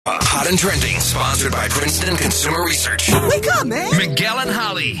and Trending, sponsored by Princeton Consumer Research. Wake up, man. Miguel and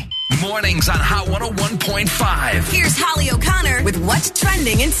Holly. Mornings on Hot 101.5. Here's Holly O'Connor with What's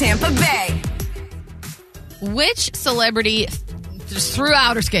Trending in Tampa Bay. Which celebrity just threw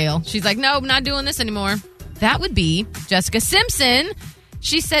out her scale? She's like, nope, not doing this anymore. That would be Jessica Simpson.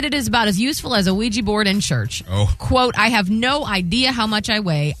 She said it is about as useful as a Ouija board in church. Oh. Quote, I have no idea how much I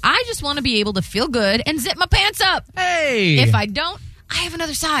weigh. I just want to be able to feel good and zip my pants up. Hey. If I don't, I have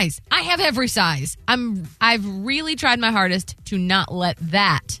another size. I have every size. I've really tried my hardest to not let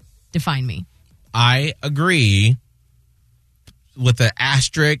that define me. I agree with the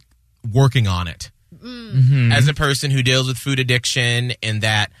asterisk working on it. Mm-hmm. As a person who deals with food addiction and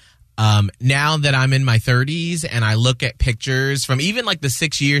that now that I'm in my 30s and I look at pictures from even like the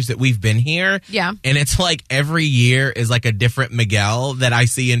 6 years that we've been here. Yeah. And it's like every year is like a different Miguel that I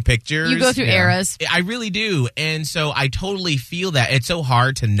see in pictures. You go through eras. I really do. And so I totally feel that. It's so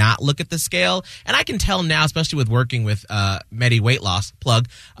hard to not look at the scale. And I can tell now, especially with working with Medi Weight Loss, plug,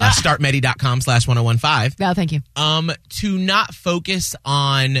 startmedi.com/1015. No, thank you. To not focus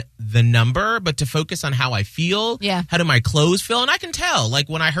on the number, but to focus on how I feel. Yeah. How do my clothes feel? And I can tell, like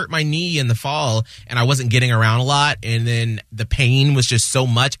when I hurt my knee in the fall and I wasn't getting around a lot, and then the pain was just so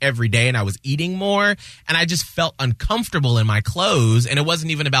much every day and I was eating more and I just felt uncomfortable in my clothes, and it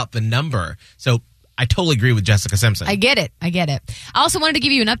wasn't even about the number. So I totally agree with Jessica Simpson. I get it. I also wanted to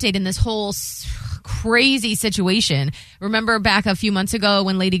give you an update in this whole crazy situation. Remember back a few months ago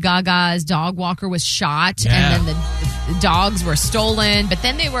when Lady Gaga's dog walker was shot and then the dogs were stolen, but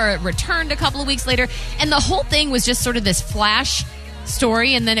then they were returned a couple of weeks later, and the whole thing was just sort of this flash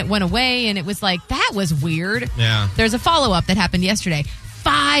story, and then it went away, and it was like, that was weird. Yeah. There's a follow-up that happened yesterday.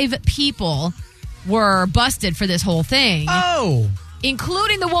 5 people were busted for this whole thing. Oh.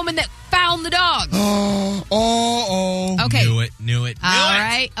 Including the woman that found the dogs. Oh. Okay. Knew it. All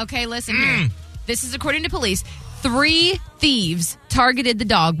right. Okay, listen here. This is according to police. 3 thieves targeted the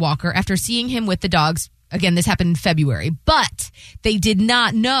dog walker after seeing him with the dogs. Again, this happened in February, but they did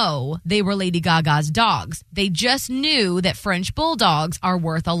not know they were Lady Gaga's dogs. They just knew that French bulldogs are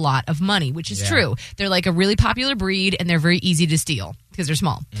worth a lot of money, which is true. They're like a really popular breed, and they're very easy to steal because they're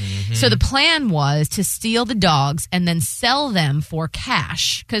small. Mm-hmm. So the plan was to steal the dogs and then sell them for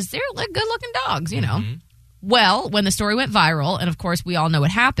cash because they're like good-looking dogs, you know. Well, when the story went viral, and of course we all know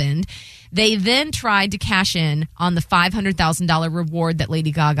what happened, they then tried to cash in on the $500,000 reward that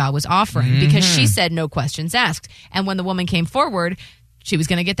Lady Gaga was offering because she said no questions asked. And when the woman came forward, she was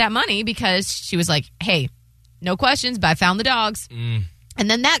going to get that money because she was like, hey, no questions, but I found the dogs. And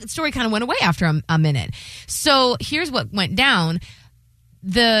then that story kind of went away after a minute. So here's what went down.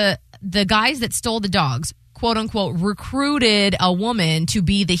 The guys that stole the dogs, quote unquote, recruited a woman to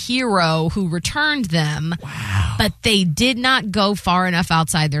be the hero who returned them. Wow. But they did not go far enough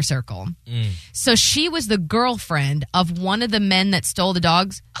outside their circle. So she was the girlfriend of one of the men that stole the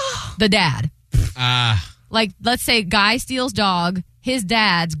dogs, the dad. Like, let's say guy steals dog, his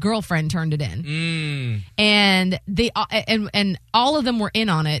dad's girlfriend turned it in. And they and all of them were in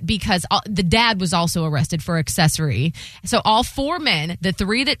on it because the dad was also arrested for accessory. So all 4 men, the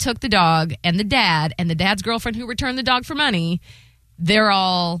 3 that took the dog and the dad's girlfriend who returned the dog for money, they're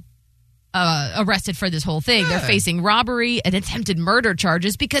all arrested for this whole thing. They're facing robbery and attempted murder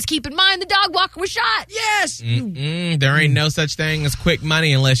charges because, keep in mind, the dog walker was shot. Yes. There ain't no such thing as quick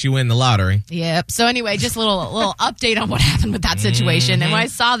money unless you win the lottery. Yep. So anyway, just a little update on what happened with that situation. And when I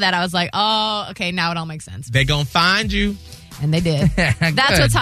saw that, I was like, oh, okay, now it all makes sense. They gonna find you. And they did. That's what's